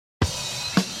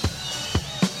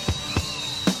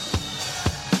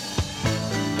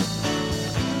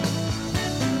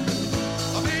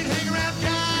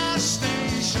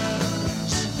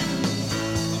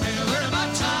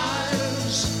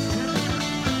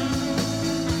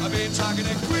been talking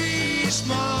to grease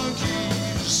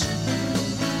monkeys.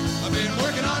 I've been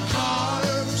working on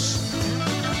carbs.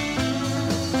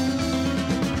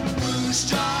 Moose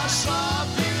jaw, saw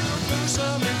you, moose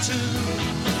them in two.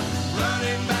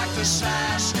 Running back to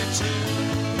Saskatoon.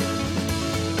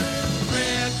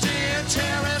 Red Deer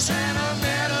Terrace and a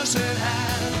medicine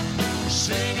hat.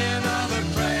 Singing of the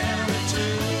prairie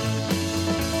tune.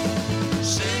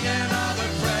 Singing of the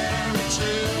prairie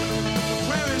tune. The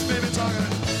prairie's baby talking.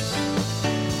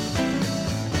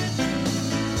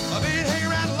 I've been hanging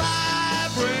around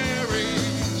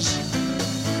libraries.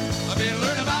 I've been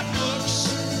learning about books.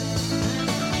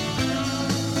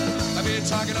 I've been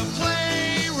talking to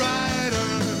playwriter.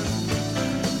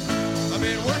 I've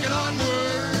been working on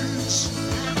words,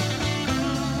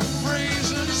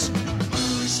 phrases,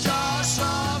 moose jaw,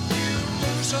 soft view,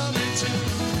 move some into,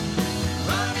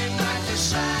 running back to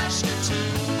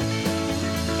Saskatoon.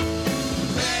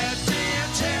 Red Deer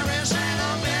Terrace and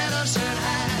a medicine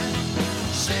hat,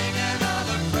 singing of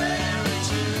the prairie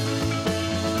tune.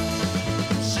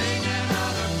 Singing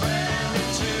of the prairie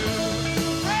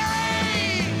tune.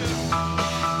 Prairie!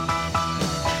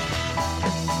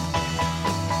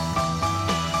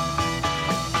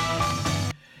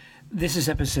 This is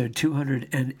episode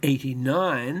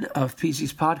 289 of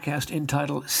PZ's podcast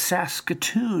entitled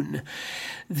Saskatoon.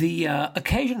 The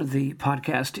occasion of the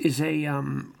podcast is a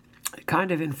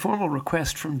kind of informal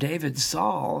request from David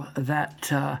Zoll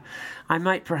that I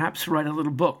might perhaps write a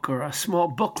little book or a small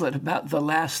booklet about the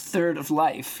last third of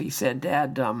life. He said,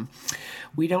 Dad,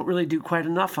 we don't really do quite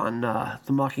enough on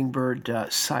the Mockingbird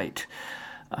site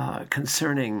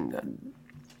concerning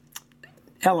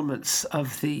elements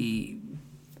of the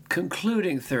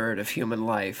concluding third of human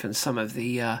life and some of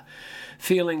the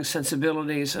feelings,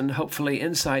 sensibilities, and hopefully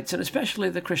insights, and especially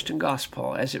the Christian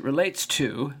gospel as it relates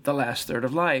to the last third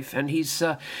of life. And he's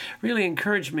really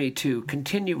encouraged me to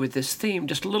continue with this theme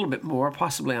just a little bit more,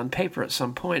 possibly on paper at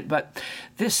some point. But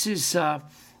this is, you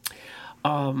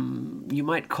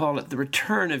might call it the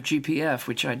return of GPF,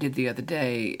 which I did the other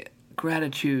day,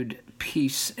 Gratitude,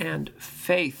 Peace, and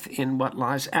Faith in What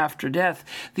Lies After Death.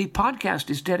 The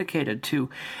podcast is dedicated to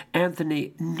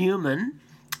Anthony Newman,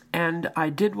 and I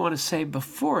did want to say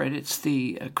before it's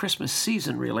the Christmas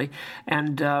season, really,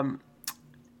 and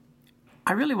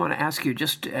I really want to ask you,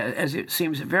 just as it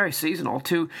seems very seasonal,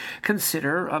 to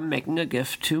consider making a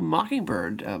gift to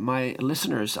Mockingbird. My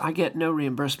listeners, I get no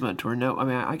reimbursement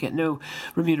I get no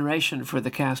remuneration for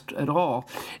the cast at all,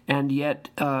 and yet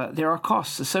there are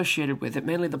costs associated with it,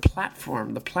 mainly the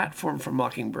platform for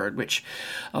Mockingbird, which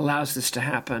allows this to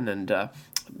happen and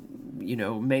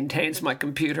maintains my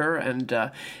computer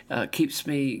and keeps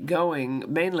me going,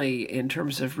 mainly in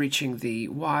terms of reaching the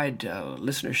wide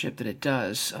listenership that it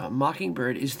does.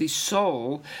 Mockingbird is the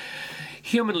sole,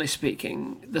 humanly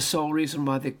speaking, the sole reason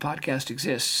why the podcast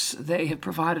exists. They have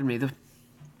provided me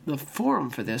the forum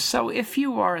for this. So if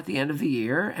you are at the end of the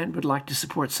year and would like to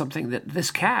support something that this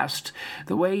cast,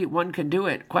 the way one can do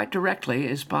it quite directly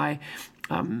is by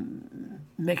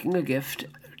making a gift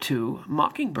to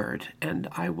Mockingbird, and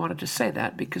I wanted to say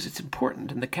that because it's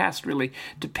important, and the cast really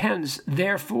depends,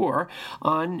 therefore,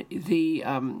 on the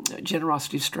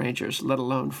generosity of strangers, let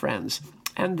alone friends.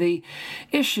 And the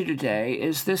issue today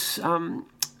is this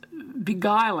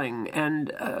beguiling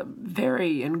and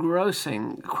very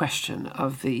engrossing question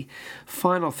of the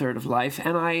final third of life,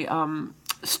 and I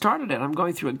started it. I'm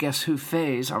going through a Guess Who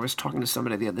phase. I was talking to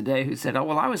somebody the other day who said, oh,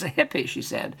 well, I was a hippie, she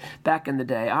said, back in the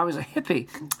day. I was a hippie.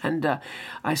 And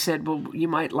I said, well, you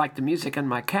might like the music in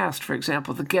my cast, for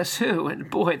example, the Guess Who. And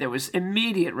boy, there was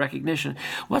immediate recognition.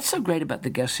 What's so great about the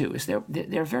Guess Who is they're a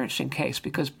very interesting case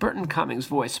because Burton Cummings'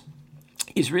 voice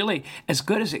is really as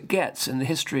good as it gets in the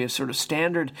history of sort of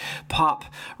standard pop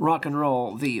rock and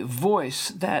roll. The voice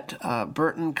that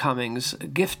Burton Cummings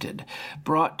gifted,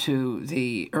 brought to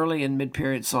the early and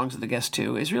mid-period songs of the Guess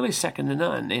Who, is really second to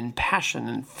none in passion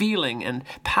and feeling and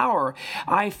power.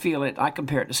 I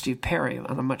compare it to Steve Perry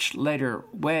on a much later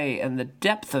way, and the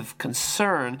depth of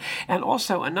concern, and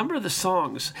also a number of the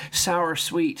songs, Sour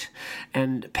Sweet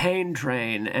and Pain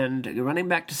Train and Running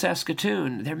Back to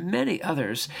Saskatoon. There are many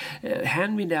others.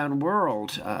 Hand-Me-Down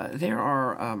World. There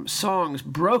are songs,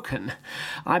 Broken.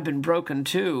 I've Been Broken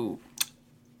Too.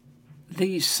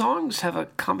 The songs have a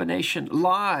combination,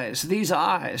 Lies, These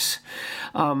Eyes,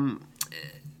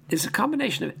 is a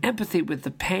combination of empathy with the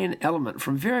pain element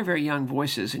from very, very young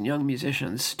voices and young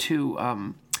musicians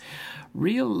to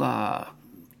real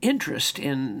interest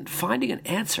in finding an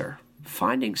answer,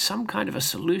 finding some kind of a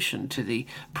solution to the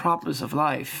problems of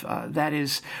life that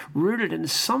is rooted in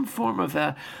some form of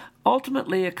a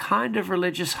ultimately a kind of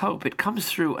religious hope. It comes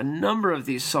through a number of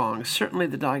these songs. Certainly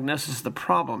the diagnosis of the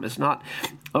problem is not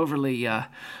overly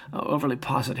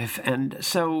positive. And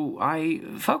so I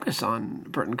focus on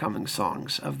Burton Cummings'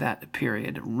 songs of that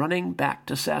period, running back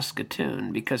to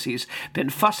Saskatoon, because he's been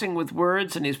fussing with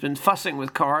words, and he's been fussing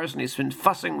with cars, and he's been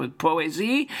fussing with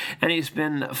poesie, and he's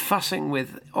been fussing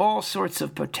with all sorts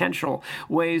of potential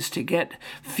ways to get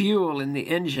fuel in the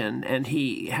engine, and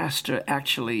he has to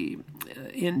actually,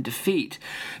 in defeat,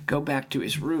 go back to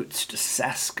his roots, to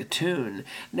Saskatoon.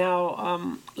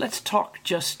 Now, let's talk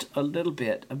just a little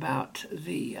bit about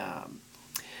the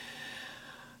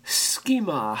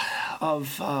schema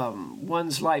of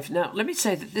one's life. Now, let me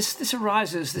say that this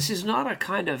is not a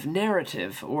kind of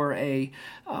narrative or a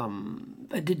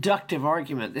deductive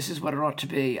argument. This is what it ought to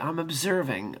be. I'm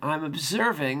observing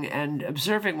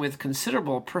with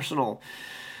considerable personal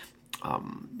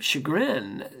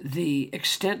chagrin the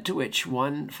extent to which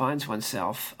one finds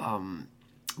oneself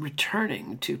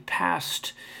returning to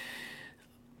past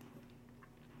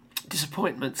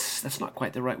disappointments. That's not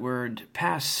quite the right word.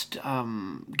 Past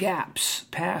gaps,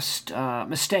 past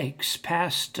mistakes,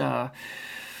 past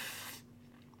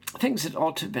things that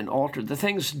ought to have been altered, the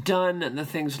things done and the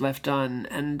things left done.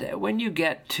 And when you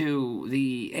get to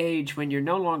the age when you're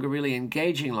no longer really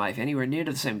engaging life anywhere near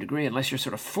to the same degree, unless you're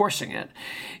sort of forcing it,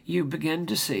 you begin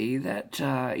to see that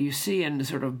you see in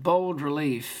sort of bold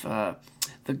relief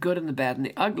the good and the bad and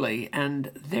the ugly.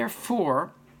 And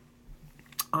therefore,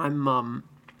 I'm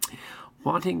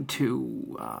wanting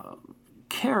to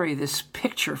carry this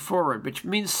picture forward, which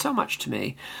means so much to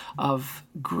me, of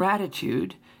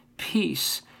gratitude,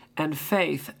 peace, and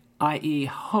faith, i.e.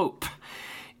 hope,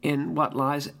 in what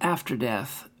lies after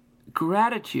death.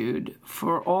 Gratitude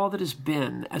for all that has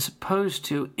been, as opposed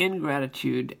to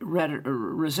ingratitude,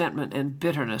 resentment, and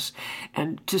bitterness.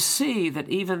 And to see that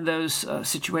even those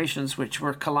situations which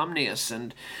were calumnious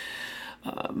and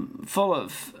full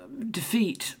of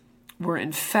defeat were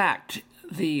in fact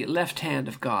the left hand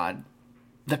of God,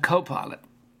 the co-pilot,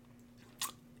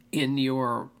 in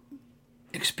your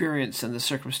experience and the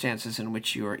circumstances in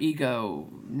which your ego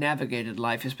navigated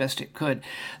life as best it could.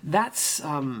 That's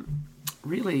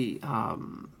really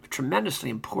tremendously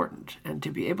important. And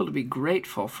to be able to be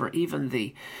grateful for even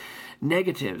the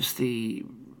negatives, the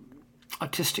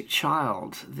autistic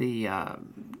child, the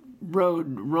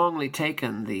road wrongly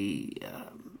taken, the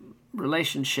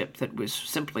relationship that was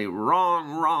simply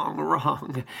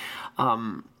wrong.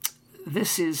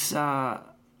 This is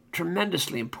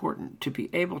tremendously important, to be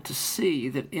able to see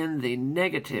that in the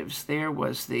negatives there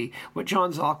was what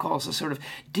John Zoll calls a sort of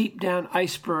deep down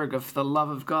iceberg of the love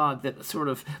of God that's sort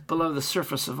of below the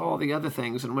surface of all the other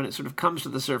things, and when it sort of comes to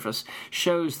the surface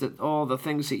shows that all the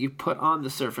things that you put on the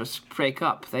surface break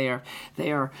up. They're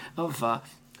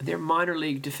minor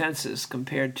league defenses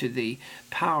compared to the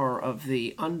power of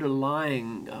the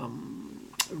underlying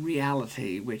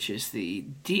reality, which is the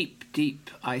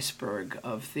deep iceberg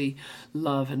of the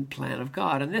love and plan of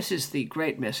God. And this is the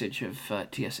great message of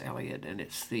T.S. Eliot, and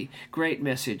it's the great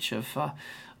message of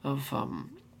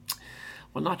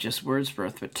not just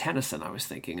Wordsworth, but Tennyson. I was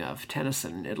thinking of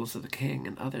Tennyson, Idylls of the King,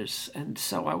 and others. And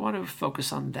so I want to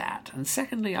focus on that. And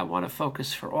secondly, I want to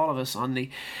focus for all of us on the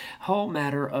whole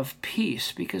matter of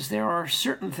peace, because there are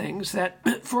certain things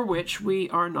that for which we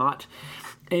are not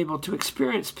able to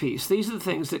experience peace. These are the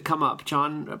things that come up.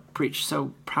 John preached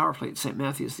so powerfully at St.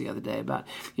 Matthew's the other day about,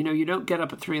 you don't get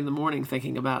up at 3 a.m.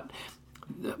 thinking about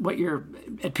what you're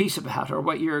at peace about or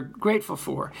what you're grateful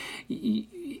for.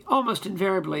 Almost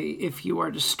invariably, if you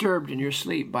are disturbed in your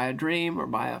sleep by a dream or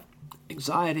by a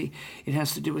anxiety, it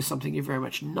has to do with something you're very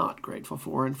much not grateful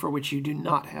for and for which you do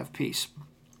not have peace.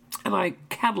 And I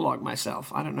catalog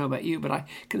myself. I don't know about you, but I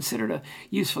consider it a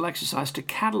useful exercise to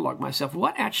catalog myself.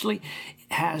 What actually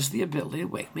has the ability to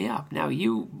wake me up? Now,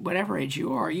 you, whatever age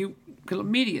you are, you can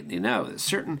immediately know that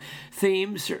certain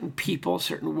themes, certain people,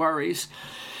 certain worries,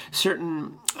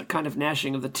 certain kind of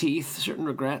gnashing of the teeth, certain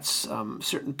regrets,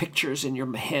 certain pictures in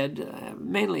your head,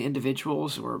 mainly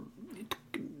individuals or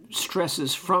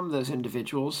stresses from those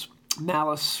individuals,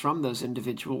 malice from those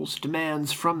individuals,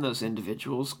 demands from those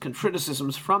individuals,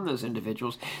 criticisms from those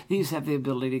individuals. These have the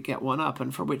ability to get one up,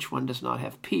 and for which one does not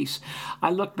have peace.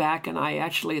 I look back, and I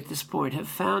actually at this point have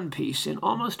found peace in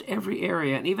almost every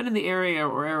area, and even in the area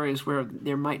or areas where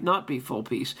there might not be full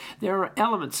peace, there are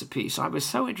elements of peace. I was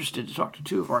so interested to talk to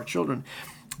two of our children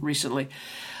recently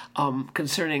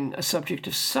concerning a subject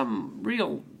of some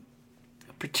real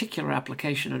particular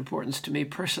application and importance to me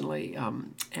personally,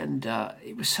 and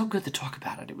it was so good to talk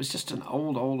about it. It was just an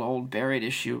old buried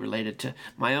issue related to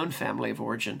my own family of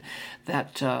origin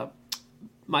that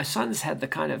my sons had the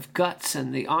kind of guts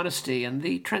and the honesty and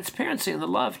the transparency and the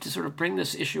love to sort of bring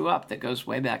this issue up that goes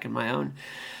way back in my own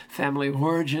family of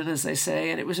origin, as they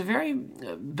say. And it was a very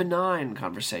benign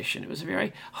conversation. It was a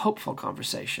very hopeful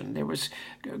conversation. There was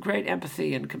great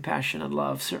empathy and compassion and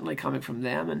love certainly coming from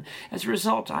them. And as a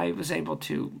result, I was able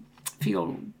to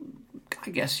feel, I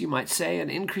guess you might say, an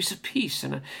increase of peace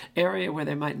in an area where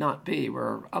they might not be,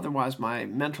 where otherwise my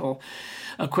mental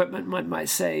equipment might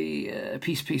say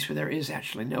peace, where there is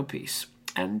actually no peace.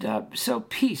 And so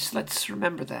peace, let's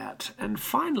remember that. And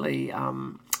finally,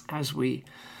 as we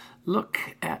look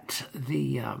at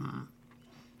the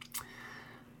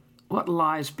what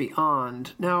lies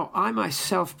beyond. Now, I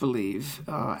myself believe,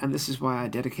 and this is why I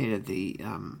dedicated the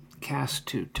cast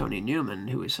to Tony Newman,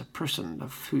 who is a person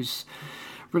of whose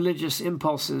religious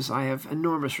impulses I have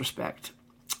enormous respect.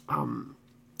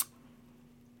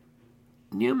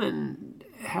 Newman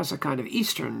has a kind of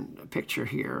Eastern picture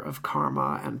here of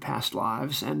karma and past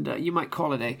lives, and you might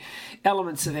call it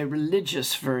elements of a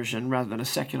religious version rather than a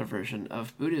secular version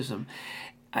of Buddhism.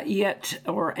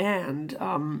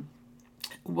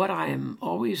 What I am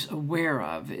always aware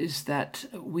of is that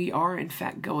we are in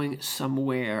fact going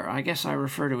somewhere. I guess I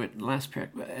refer to it in the last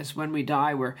paragraph as when we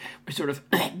die, we're sort of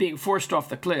being forced off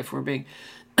the cliff. We're being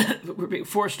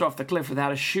forced off the cliff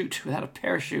without a chute, without a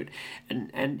parachute,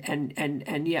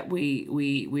 and yet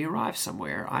we arrive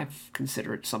somewhere. I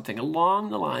consider it something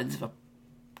along the lines of a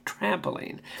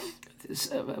trampoline.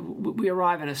 We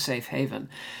arrive in a safe haven.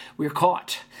 We're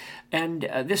caught, and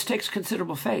this takes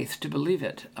considerable faith to believe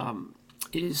it.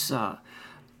 It is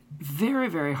very,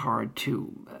 very hard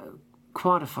to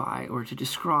quantify or to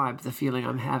describe the feeling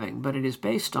I'm having, but it is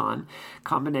based on a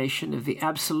combination of the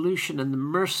absolution and the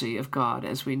mercy of God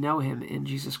as we know him in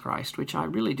Jesus Christ, which I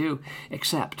really do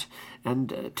accept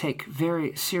and take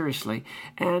very seriously,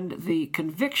 and the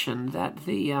conviction that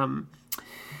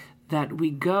that we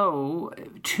go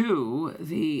to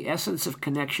the essence of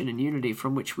connection and unity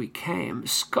from which we came,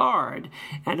 scarred,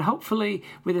 and hopefully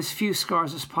with as few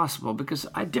scars as possible, because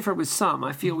I differ with some.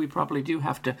 I feel we probably do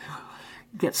have to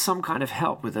get some kind of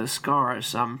help with those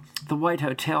scars. The White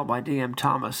Hotel by D.M.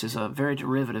 Thomas is a very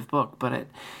derivative book, but it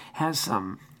has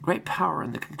great power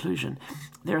in the conclusion.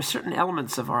 There are certain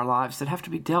elements of our lives that have to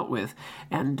be dealt with,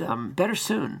 and better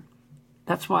soon.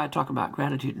 That's why I talk about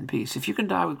gratitude and peace. If you can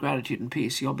die with gratitude and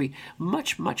peace, you'll be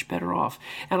much, much better off.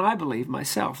 And I believe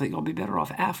myself that you'll be better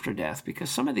off after death, because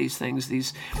some of these things,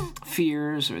 these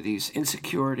fears or these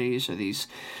insecurities or these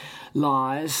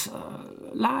lies, the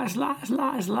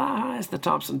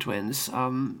Thompson twins,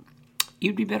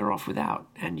 you'd be better off without.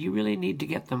 And you really need to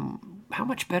get them, how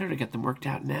much better to get them worked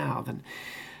out now than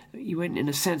you, in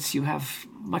a sense, you have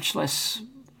much less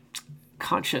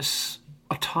conscious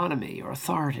autonomy or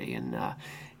authority in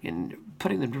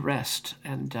putting them to rest.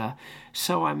 And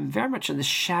so I'm very much in the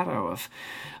shadow of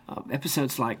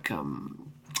episodes like, the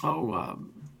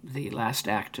last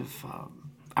act of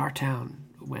Our Town,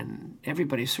 when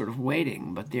everybody's sort of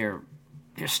waiting, but they're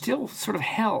still sort of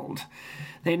held.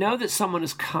 They know that someone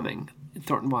is coming in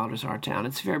Thornton Wilder's Our Town.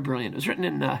 It's very brilliant. It was written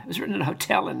in a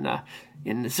hotel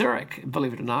in Zurich,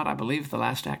 believe it or not. I believe the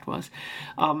last act was.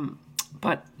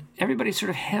 But everybody's sort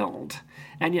of held,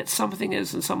 and yet something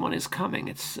is and someone is coming.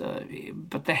 It's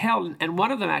but the held, and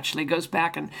one of them actually goes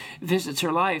back and visits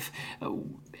her life,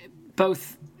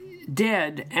 both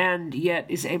dead and yet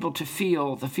is able to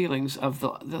feel the feelings of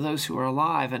those who are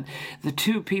alive. And the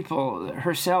two people,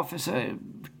 herself as a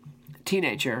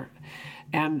teenager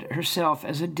and herself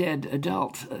as a dead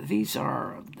adult, these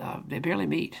are, they barely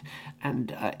meet.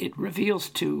 And it reveals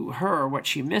to her what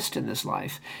she missed in this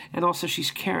life. And also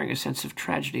she's carrying a sense of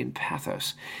tragedy and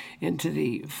pathos into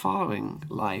the following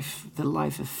life, the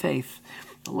life of faith,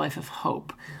 the life of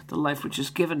hope, the life which is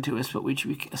given to us, but which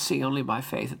we see only by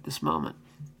faith at this moment.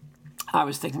 I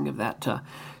was thinking of that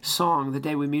song, The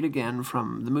Day We Meet Again,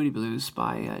 from the Moody Blues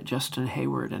by Justin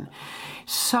Hayward. And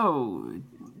so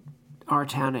Our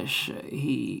Townish,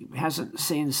 he hasn't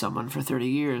seen someone for 30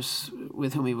 years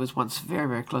with whom he was once very,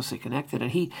 very closely connected,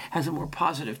 and he has a more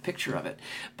positive picture of it.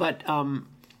 But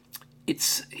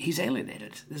he's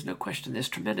alienated. There's no question. There's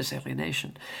tremendous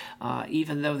alienation,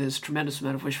 even though there's tremendous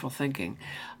amount of wishful thinking.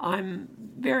 I'm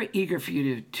very eager for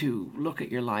you to look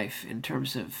at your life in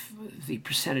terms of the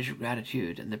percentage of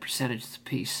gratitude and the percentages of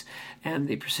peace and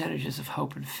the percentages of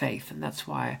hope and faith. And that's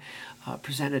why I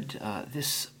presented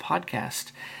this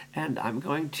podcast. And I'm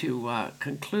going to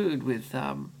conclude with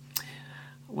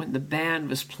when the band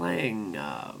was playing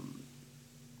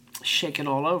Shaken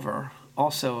All Over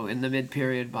also in the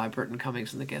mid-period by Burton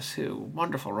Cummings and the Guess Who.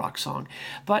 Wonderful rock song.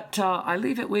 But I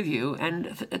leave it with you,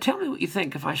 and tell me what you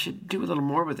think if I should do a little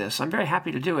more with this. I'm very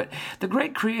happy to do it. The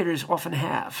great creators often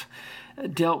have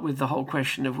dealt with the whole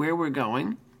question of where we're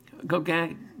going.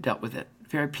 Gauguin dealt with it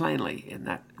very plainly in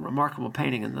that remarkable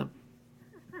painting in the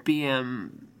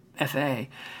BMFA,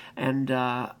 and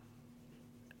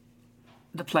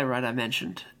the playwright I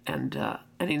mentioned, and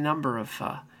any number of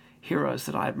heroes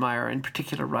that I admire, in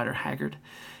particular Rider Haggard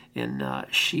in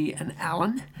She and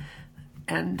Alan,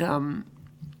 and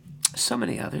so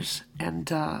many others.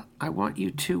 And I want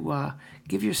you to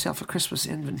give yourself a Christmas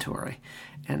inventory.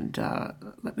 And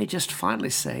let me just finally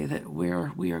say that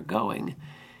where we are going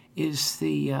is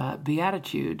the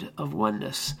beatitude of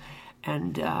oneness.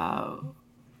 And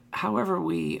however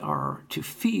we are to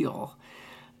feel,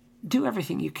 do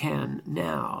everything you can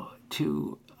now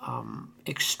to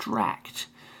extract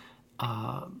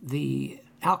the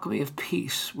alchemy of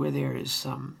peace where there is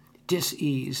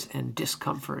dis-ease and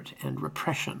discomfort and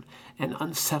repression and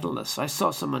unsettledness. I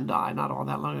saw someone die not all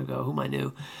that long ago whom I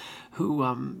knew, who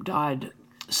died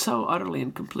so utterly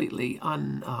and completely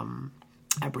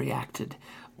unabreacted,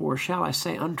 or shall I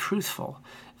say untruthful,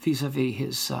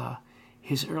 vis-a-vis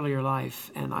his earlier life.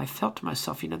 And I felt to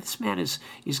myself, this man is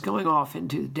going off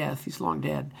into death, he's long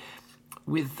dead,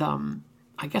 with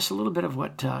I guess a little bit of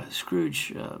what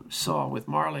Scrooge saw with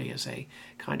Marley as a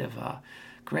kind of a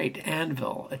great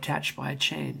anvil attached by a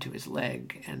chain to his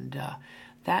leg. And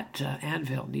that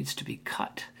anvil needs to be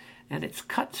cut. And it's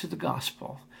cut through the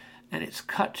gospel. And it's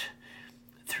cut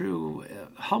through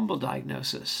humble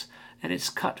diagnosis. And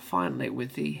it's cut finally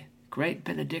with the great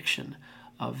benediction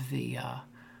of the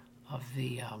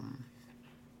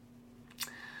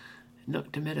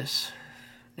Nunc Dimittis.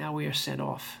 Now we are sent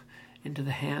off into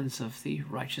the hands of the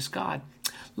righteous God,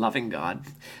 loving God.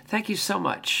 Thank you so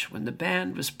much. When the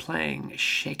band was playing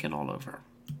Shaken All Over.